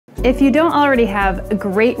If you don't already have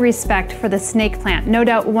great respect for the snake plant, no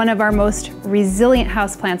doubt one of our most resilient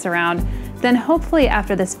houseplants around, then hopefully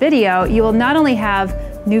after this video, you will not only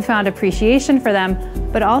have newfound appreciation for them,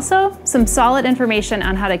 but also some solid information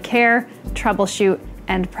on how to care, troubleshoot,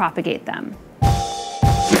 and propagate them.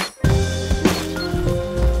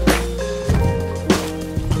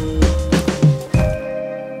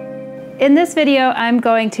 In this video, I'm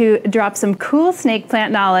going to drop some cool snake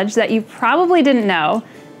plant knowledge that you probably didn't know.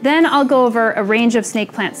 Then I'll go over a range of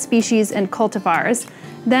snake plant species and cultivars.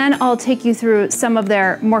 Then I'll take you through some of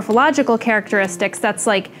their morphological characteristics, that's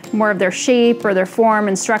like more of their shape or their form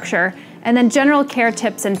and structure, and then general care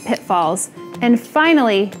tips and pitfalls. And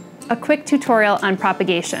finally, a quick tutorial on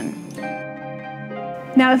propagation.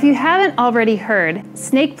 Now, if you haven't already heard,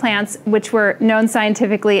 snake plants, which were known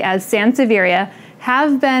scientifically as Sansevieria,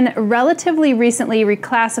 have been relatively recently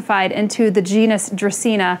reclassified into the genus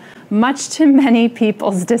Dracaena, much to many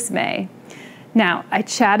people's dismay. Now, I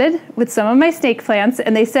chatted with some of my snake plants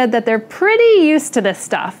and they said that they're pretty used to this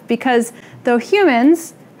stuff because though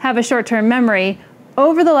humans have a short-term memory,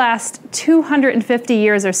 over the last 250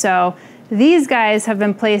 years or so, these guys have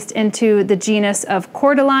been placed into the genus of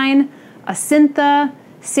Cordyline, Acintha,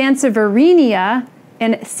 Sansevierinia,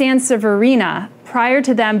 and Sansevierina prior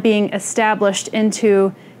to them being established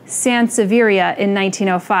into Sansevieria in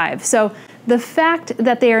 1905. So the fact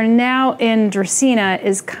that they are now in Dracaena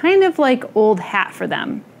is kind of like old hat for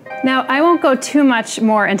them. Now, I won't go too much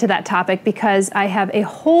more into that topic because I have a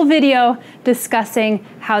whole video discussing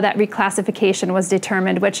how that reclassification was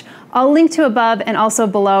determined, which I'll link to above and also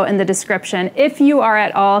below in the description if you are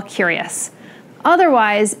at all curious.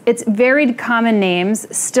 Otherwise, its varied common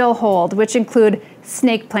names still hold, which include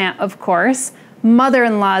snake plant, of course,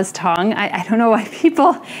 mother-in-law's tongue. I don't know why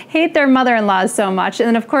people hate their mother-in-laws so much. And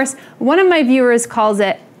then of course, one of my viewers calls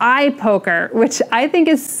it eye poker, which I think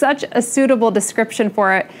is such a suitable description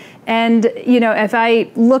for it. And you know, if I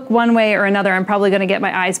look one way or another, I'm probably gonna get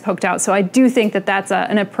my eyes poked out. So I do think that that's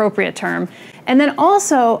an appropriate term. And then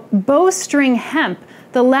also bowstring hemp,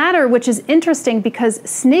 the latter, which is interesting because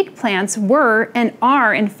snake plants were and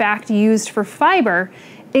are in fact used for fiber,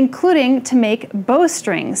 including to make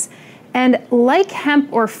bowstrings. And like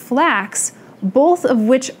hemp or flax, both of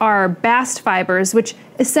which are bast fibers, which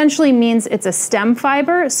essentially means it's a stem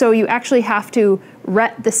fiber, so you actually have to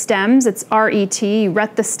ret the stems, it's R-E-T, you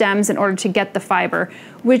ret the stems in order to get the fiber,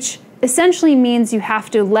 which essentially means you have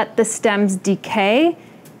to let the stems decay,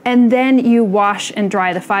 and then you wash and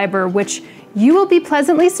dry the fiber, which you will be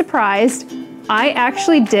pleasantly surprised, I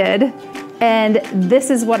actually did, and this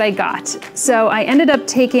is what I got. So I ended up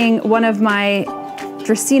taking one of my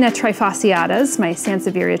Dracaena trifasciatas, my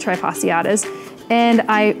Sansevieria trifasciatas, and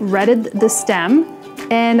I retted the stem,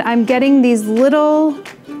 and I'm getting these little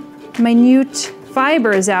minute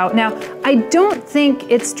fibers out. Now, I don't think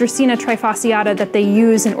it's Dracaena trifasciata that they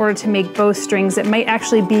use in order to make bowstrings. It might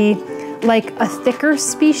actually be like a thicker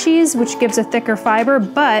species, which gives a thicker fiber,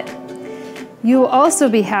 but you'll also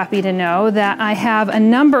be happy to know that I have a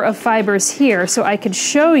number of fibers here, so I could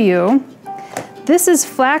show you. This is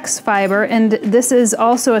flax fiber, and this is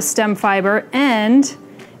also a stem fiber, and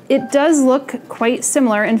it does look quite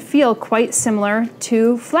similar and feel quite similar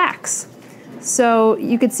to flax. So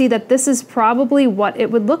you could see that this is probably what it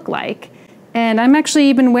would look like. And I'm actually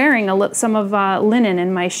even wearing some of linen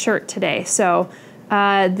in my shirt today. So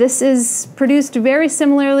this is produced very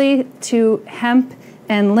similarly to hemp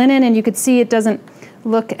and linen, and you could see it doesn't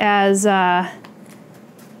look as,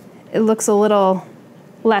 it looks a little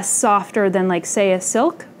less softer than like say a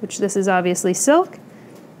silk, which this is obviously silk.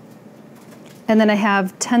 And then I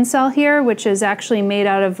have tencel here, which is actually made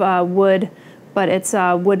out of wood, but it's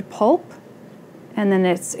wood pulp. And then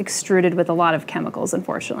it's extruded with a lot of chemicals,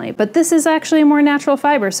 unfortunately. But this is actually a more natural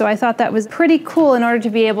fiber, so I thought that was pretty cool in order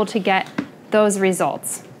to be able to get those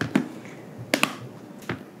results.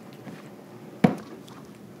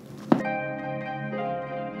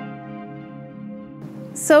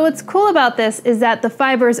 So what's cool about this is that the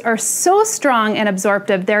fibers are so strong and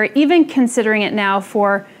absorptive, they're even considering it now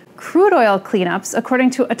for crude oil cleanups,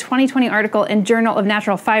 according to a 2020 article in Journal of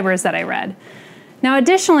Natural Fibers that I read. Now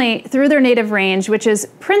additionally, through their native range, which is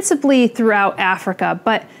principally throughout Africa,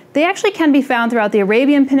 but they actually can be found throughout the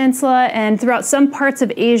Arabian Peninsula and throughout some parts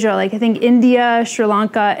of Asia, like I think India, Sri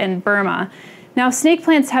Lanka, and Burma. Now snake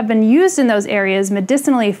plants have been used in those areas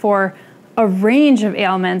medicinally for a range of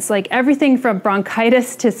ailments, like everything from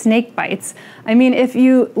bronchitis to snake bites. I mean, if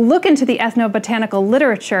you look into the ethnobotanical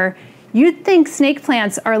literature, you'd think snake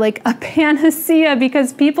plants are like a panacea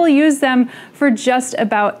because people use them for just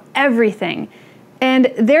about everything.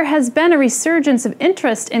 And there has been a resurgence of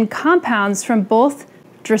interest in compounds from both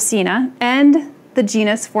Dracaena and the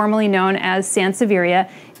genus formerly known as Sansevieria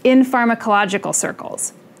in pharmacological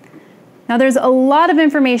circles. Now, there's a lot of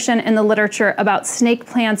information in the literature about snake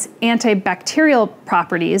plants' antibacterial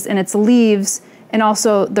properties in its leaves and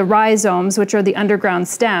also the rhizomes, which are the underground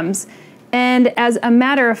stems. And as a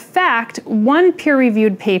matter of fact, one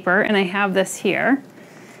peer-reviewed paper, and I have this here,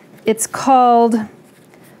 it's called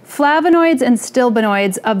Flavonoids and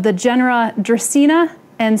Stilbenoids of the genera Dracaena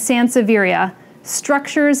and Sansevieria,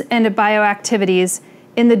 Structures and Bioactivities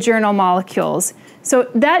in the journal Molecules. So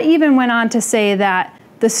that even went on to say that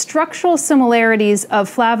the structural similarities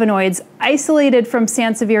of flavonoids isolated from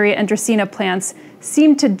Sansevieria and Dracaena plants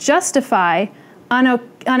seem to justify, on a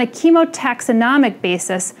chemotaxonomic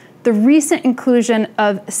basis, the recent inclusion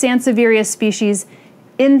of Sansevieria species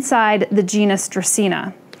inside the genus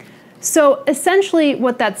Dracaena. So essentially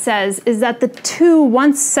what that says is that the two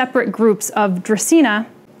once separate groups of Dracaena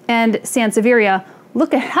and Sansevieria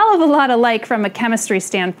look a hell of a lot alike from a chemistry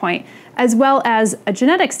standpoint, as well as a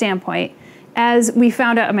genetic standpoint, as we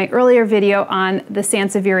found out in my earlier video on the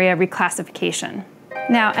Sansevieria reclassification.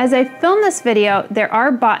 Now, as I film this video, there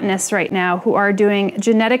are botanists right now who are doing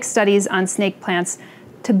genetic studies on snake plants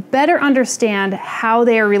to better understand how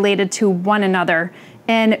they are related to one another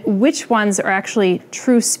and which ones are actually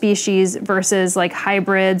true species versus like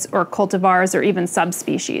hybrids or cultivars or even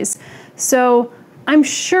subspecies. So I'm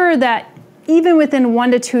sure that even within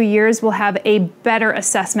 1 to 2 years, we'll have a better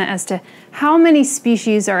assessment as to how many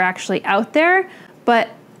species are actually out there, but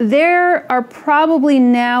there are probably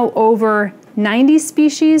now over 90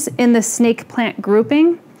 species in the snake plant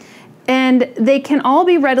grouping, and they can all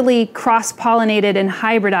be readily cross-pollinated and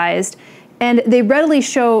hybridized, and they readily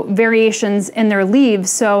show variations in their leaves.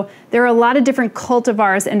 So there are a lot of different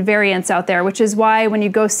cultivars and variants out there, which is why when you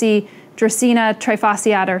go see Dracaena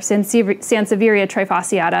trifasciata or Sansevieria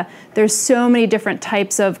trifasciata, there's so many different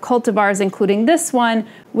types of cultivars, including this one,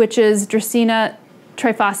 which is Dracaena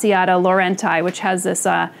trifasciata laurenti, which has this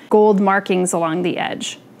gold markings along the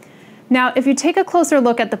edge. Now, if you take a closer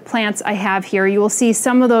look at the plants I have here, you will see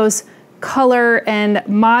some of those color and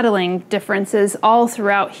modeling differences all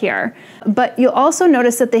throughout here. But you'll also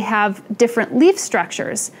notice that they have different leaf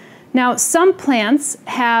structures. Now, some plants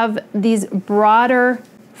have these broader,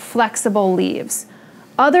 flexible leaves.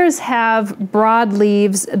 Others have broad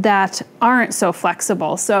leaves that aren't so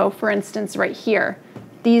flexible. So for instance, right here,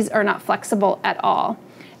 these are not flexible at all.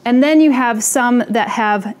 And then you have some that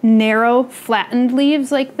have narrow, flattened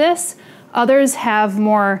leaves like this. Others have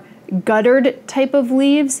more guttered type of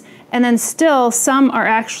leaves. And then still, some are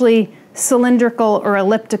actually cylindrical or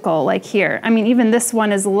elliptical, like here. I mean, even this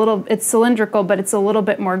one is it's cylindrical, but it's a little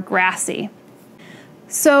bit more grassy.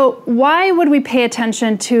 So why would we pay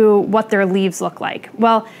attention to what their leaves look like?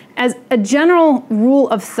 Well, as a general rule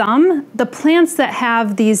of thumb, the plants that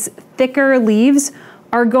have these thicker leaves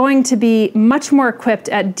are going to be much more equipped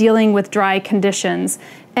at dealing with dry conditions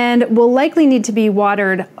and will likely need to be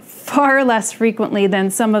watered far less frequently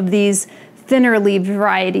than some of these thinner leaf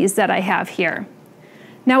varieties that I have here.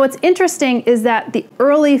 Now, what's interesting is that the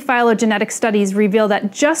early phylogenetic studies reveal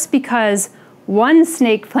that just because one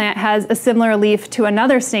snake plant has a similar leaf to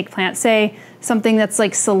another snake plant, say something that's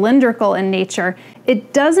like cylindrical in nature,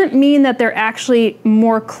 it doesn't mean that they're actually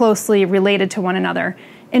more closely related to one another.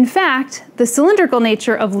 In fact, the cylindrical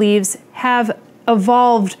nature of leaves have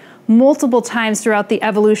evolved multiple times throughout the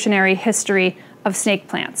evolutionary history of snake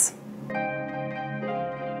plants.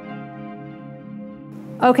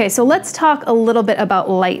 Okay, so let's talk a little bit about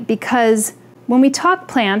light, because when we talk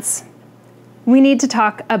plants, we need to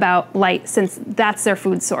talk about light since that's their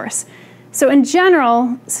food source. So in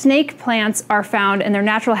general, snake plants are found in their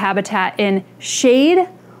natural habitat in shade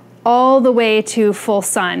all the way to full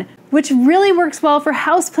sun, which really works well for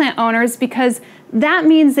houseplant owners because that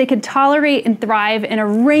means they can tolerate and thrive in a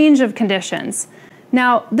range of conditions.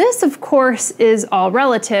 Now, this of course is all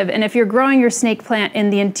relative, and if you're growing your snake plant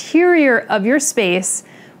in the interior of your space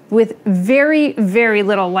with very, very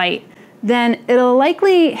little light, then it'll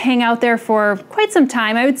likely hang out there for quite some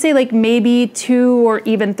time. I would say like maybe 2 or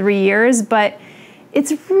even 3 years, but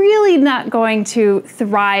it's really not going to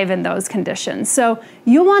thrive in those conditions. So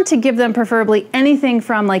you'll want to give them preferably anything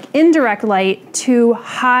from like indirect light to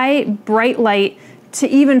high, bright light to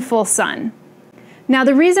even full sun. Now,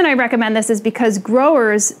 the reason I recommend this is because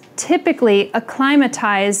growers typically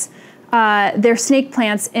acclimatize their snake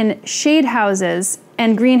plants in shade houses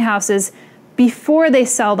and greenhouses before they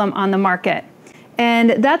sell them on the market.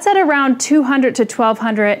 And that's at around 200 to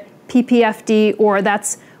 1200 ppfd, or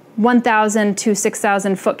that's 1,000 to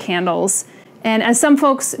 6,000 foot candles. And as some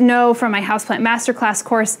folks know from my Houseplant Masterclass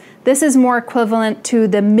course, this is more equivalent to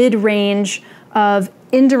the mid-range of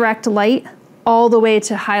indirect light all the way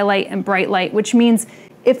to highlight and bright light, which means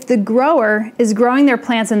if the grower is growing their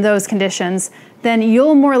plants in those conditions, then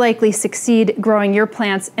you'll more likely succeed growing your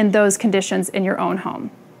plants in those conditions in your own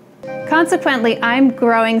home. Consequently, I'm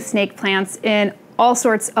growing snake plants in all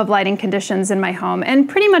sorts of lighting conditions in my home, and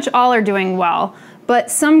pretty much all are doing well,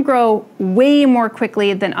 but some grow way more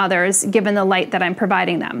quickly than others given the light that I'm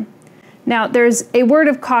providing them. Now, there's a word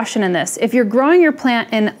of caution in this. If you're growing your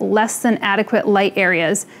plant in less than adequate light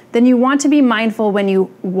areas, then you want to be mindful when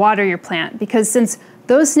you water your plant, because since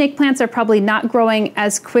those snake plants are probably not growing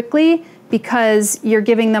as quickly because you're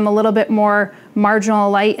giving them a little bit more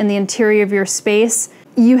marginal light in the interior of your space,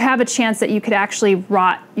 you have a chance that you could actually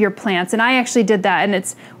rot your plants. And I actually did that,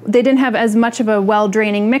 and they didn't have as much of a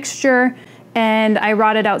well-draining mixture, and I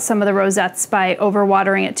rotted out some of the rosettes by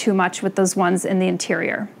overwatering it too much with those ones in the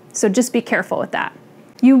interior. So just be careful with that.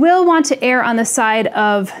 You will want to err on the side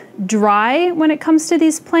of dry when it comes to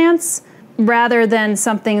these plants, rather than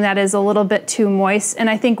something that is a little bit too moist. And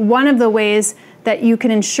I think one of the ways that you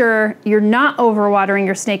can ensure you're not overwatering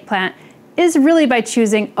your snake plant is really by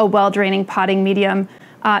choosing a well-draining potting medium,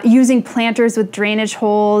 using planters with drainage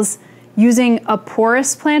holes, using a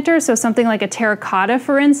porous planter, so something like a terracotta,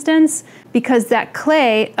 for instance, because that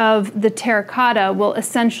clay of the terracotta will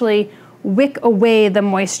essentially wick away the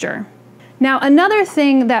moisture. Now, another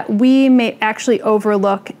thing that we may actually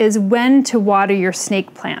overlook is when to water your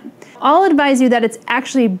snake plant. I'll advise you that it's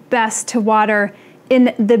actually best to water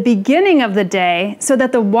in the beginning of the day so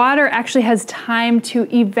that the water actually has time to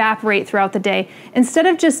evaporate throughout the day, instead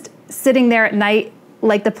of just sitting there at night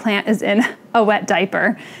like the plant is in a wet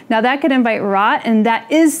diaper. Now, that could invite rot, and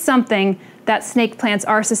that is something that snake plants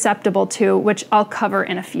are susceptible to, which I'll cover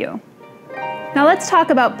in a few. Now let's talk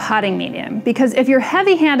about potting medium, because if you're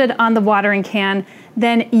heavy-handed on the watering can,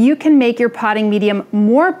 then you can make your potting medium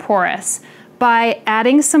more porous by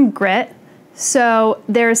adding some grit. So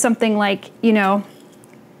there's something like,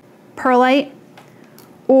 perlite,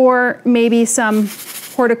 or maybe some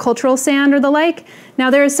horticultural sand or the like. Now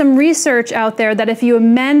there's some research out there that if you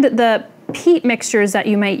amend the peat mixtures that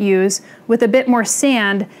you might use with a bit more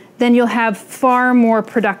sand, then you'll have far more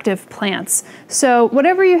productive plants. So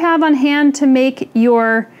whatever you have on hand to make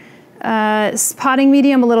your potting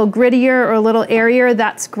medium a little grittier or a little airier,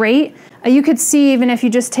 that's great. You could see, even if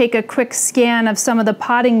you just take a quick scan of some of the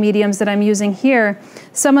potting mediums that I'm using here,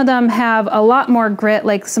 some of them have a lot more grit,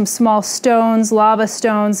 like some small stones, lava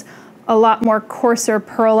stones, a lot more coarser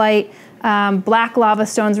perlite, black lava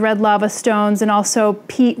stones, red lava stones, and also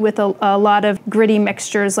peat with a lot of gritty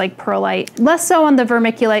mixtures like perlite. Less so on the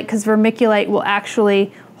vermiculite, because vermiculite will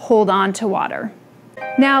actually hold on to water.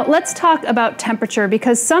 Now let's talk about temperature,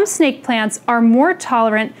 because some snake plants are more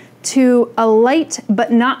tolerant to a light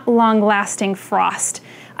but not long-lasting frost.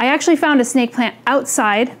 I actually found a snake plant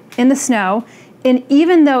outside in the snow, and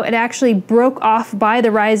even though it actually broke off by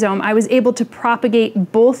the rhizome, I was able to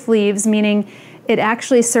propagate both leaves, meaning it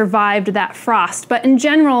actually survived that frost. But in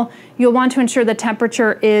general, you'll want to ensure the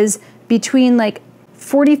temperature is between like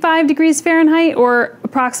 45 degrees Fahrenheit or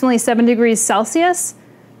approximately 7 degrees Celsius.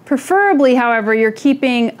 Preferably, however, you're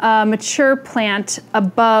keeping a mature plant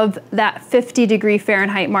above that 50 degree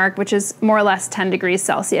Fahrenheit mark, which is more or less 10 degrees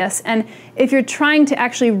Celsius. And if you're trying to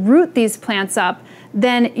actually root these plants up,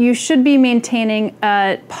 then you should be maintaining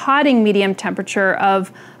a potting medium temperature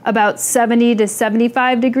of about 70 to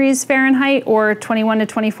 75 degrees Fahrenheit or 21 to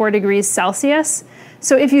 24 degrees Celsius.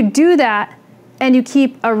 So if you do that and you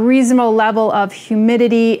keep a reasonable level of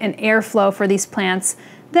humidity and airflow for these plants,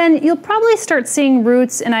 then you'll probably start seeing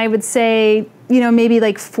roots in, I would say, maybe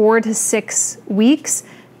like 4 to 6 weeks,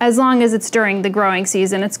 as long as it's during the growing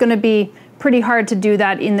season. It's going to be pretty hard to do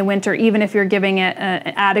that in the winter, even if you're giving it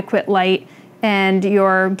adequate light and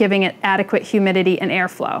you're giving it adequate humidity and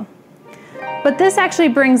airflow. But this actually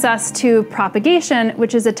brings us to propagation,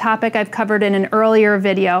 which is a topic I've covered in an earlier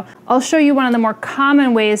video. I'll show you one of the more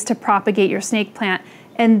common ways to propagate your snake plant,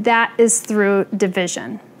 and that is through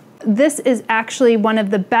division. This is actually one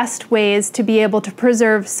of the best ways to be able to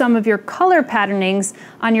preserve some of your color patternings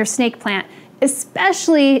on your snake plant,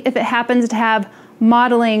 especially if it happens to have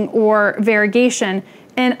mottling or variegation.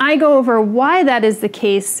 And I go over why that is the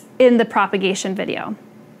case in the propagation video.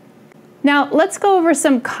 Now let's go over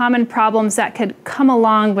some common problems that could come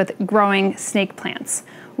along with growing snake plants.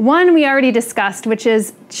 One we already discussed, which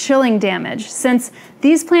is chilling damage. Since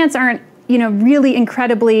these plants aren't really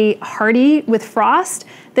incredibly hardy with frost,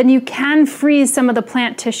 then you can freeze some of the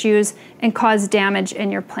plant tissues and cause damage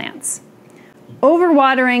in your plants.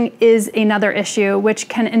 Overwatering is another issue, which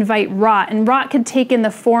can invite rot, and rot could take in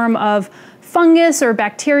the form of fungus or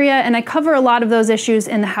bacteria, and I cover a lot of those issues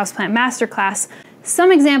in the Houseplant Masterclass.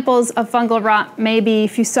 Some examples of fungal rot may be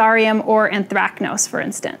Fusarium or Anthracnose, for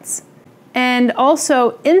instance. And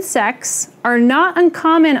also, insects are not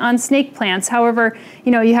uncommon on snake plants. However,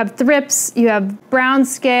 you have thrips, you have brown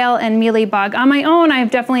scale and mealybug. On my own,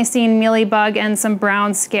 I've definitely seen mealybug and some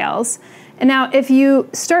brown scales. And now, if you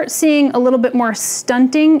start seeing a little bit more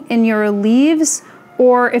stunting in your leaves,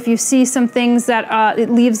 or if you see some things that,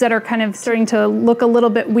 leaves that are kind of starting to look a little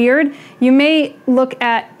bit weird, you may look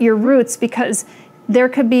at your roots because there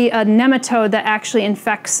could be a nematode that actually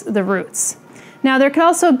infects the roots. Now, there could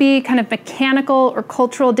also be kind of mechanical or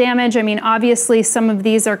cultural damage. I mean, obviously some of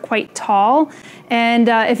these are quite tall, and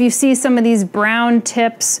if you see some of these brown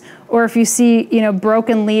tips, or if you see,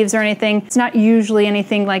 broken leaves or anything, it's not usually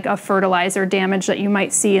anything like a fertilizer damage that you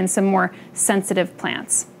might see in some more sensitive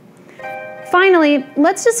plants. Finally,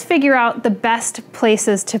 let's just figure out the best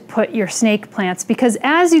places to put your snake plants, because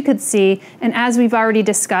as you could see, and as we've already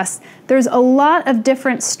discussed, there's a lot of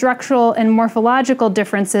different structural and morphological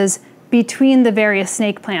differences between the various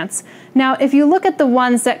snake plants. Now, if you look at the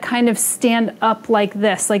ones that kind of stand up like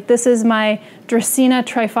this is my Dracaena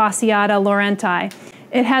trifasciata laurenti.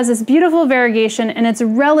 It has this beautiful variegation and it's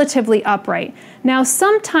relatively upright. Now,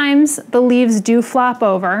 sometimes the leaves do flop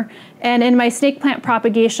over, and in my snake plant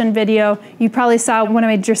propagation video, you probably saw one of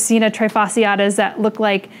my Dracaena trifasciatas that look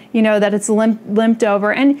like, that it's limped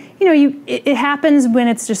over. And it happens when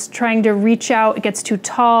it's just trying to reach out, it gets too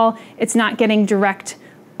tall, it's not getting direct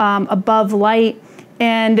above light,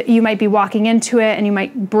 and you might be walking into it and you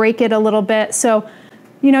might break it a little bit. So,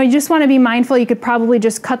 you just want to be mindful. You could probably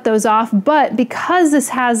just cut those off, but because this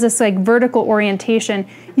has this like vertical orientation,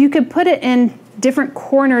 you could put it in different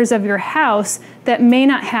corners of your house that may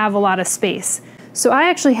not have a lot of space. So I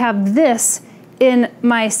actually have this in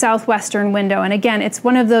my southwestern window, and again, it's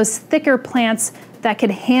one of those thicker plants that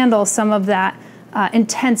could handle some of that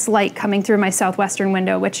intense light coming through my southwestern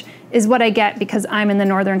window, which is what I get because I'm in the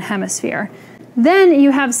northern hemisphere. Then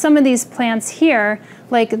you have some of these plants here,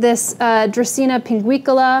 like this Dracaena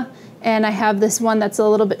pinguicola, and I have this one that's a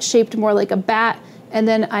little bit shaped more like a bat, and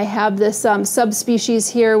then I have this subspecies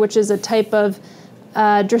here, which is a type of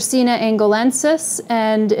Dracaena angolensis,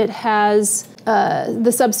 and it has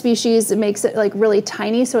the subspecies, it makes it like really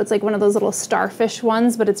tiny, so it's like one of those little starfish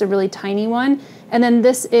ones, but it's a really tiny one. And then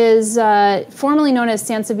this is formerly known as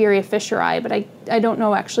Sansevieria fisheri, but I don't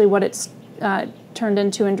know actually what it's turned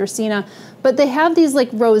into in Dracaena. But they have these like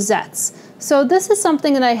rosettes. So this is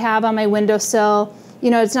something that I have on my windowsill.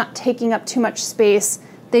 It's not taking up too much space.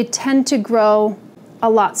 They tend to grow a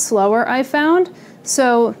lot slower, I found.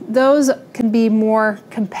 So those can be more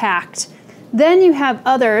compact. Then you have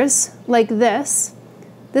others like this.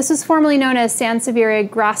 This is formerly known as Sansevieria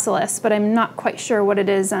gracilis, but I'm not quite sure what it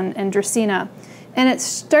is in Dracaena. And it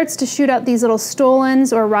starts to shoot out these little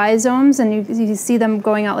stolons or rhizomes, and you see them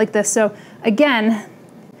going out like this. So again,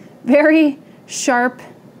 very sharp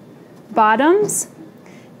bottoms,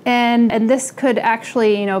 and this could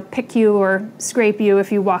actually, pick you or scrape you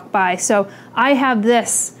if you walk by. So I have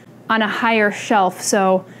this on a higher shelf,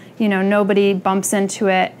 so nobody bumps into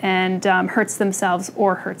it and hurts themselves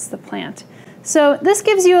or hurts the plant. So this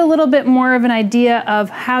gives you a little bit more of an idea of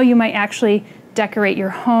how you might actually decorate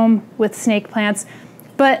your home with snake plants.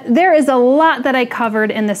 But there is a lot that I covered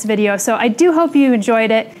in this video, so I do hope you enjoyed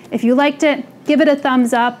it. If you liked it, give it a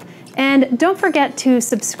thumbs up, and don't forget to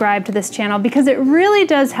subscribe to this channel because it really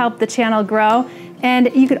does help the channel grow. And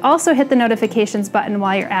you could also hit the notifications button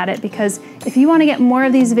while you're at it, because if you want to get more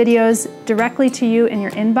of these videos directly to you in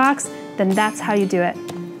your inbox, then that's how you do it.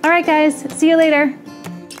 All right, guys, see you later.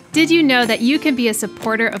 Did you know that you can be a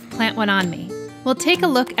supporter of Plant One On Me? Well, take a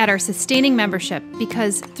look at our sustaining membership,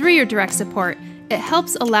 because through your direct support, it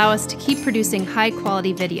helps allow us to keep producing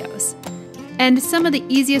high-quality videos. And some of the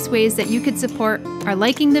easiest ways that you could support are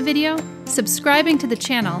liking the video, subscribing to the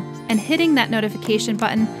channel, and hitting that notification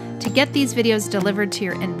button to get these videos delivered to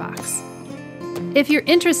your inbox. If you're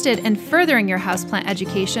interested in furthering your houseplant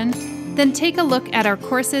education, then take a look at our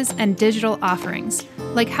courses and digital offerings,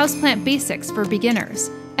 like Houseplant Basics for Beginners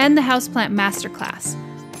and the Houseplant Masterclass,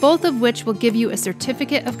 both of which will give you a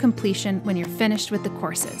certificate of completion when you're finished with the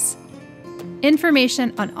courses.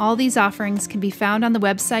 Information on all these offerings can be found on the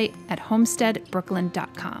website at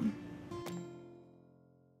homesteadbrooklyn.com.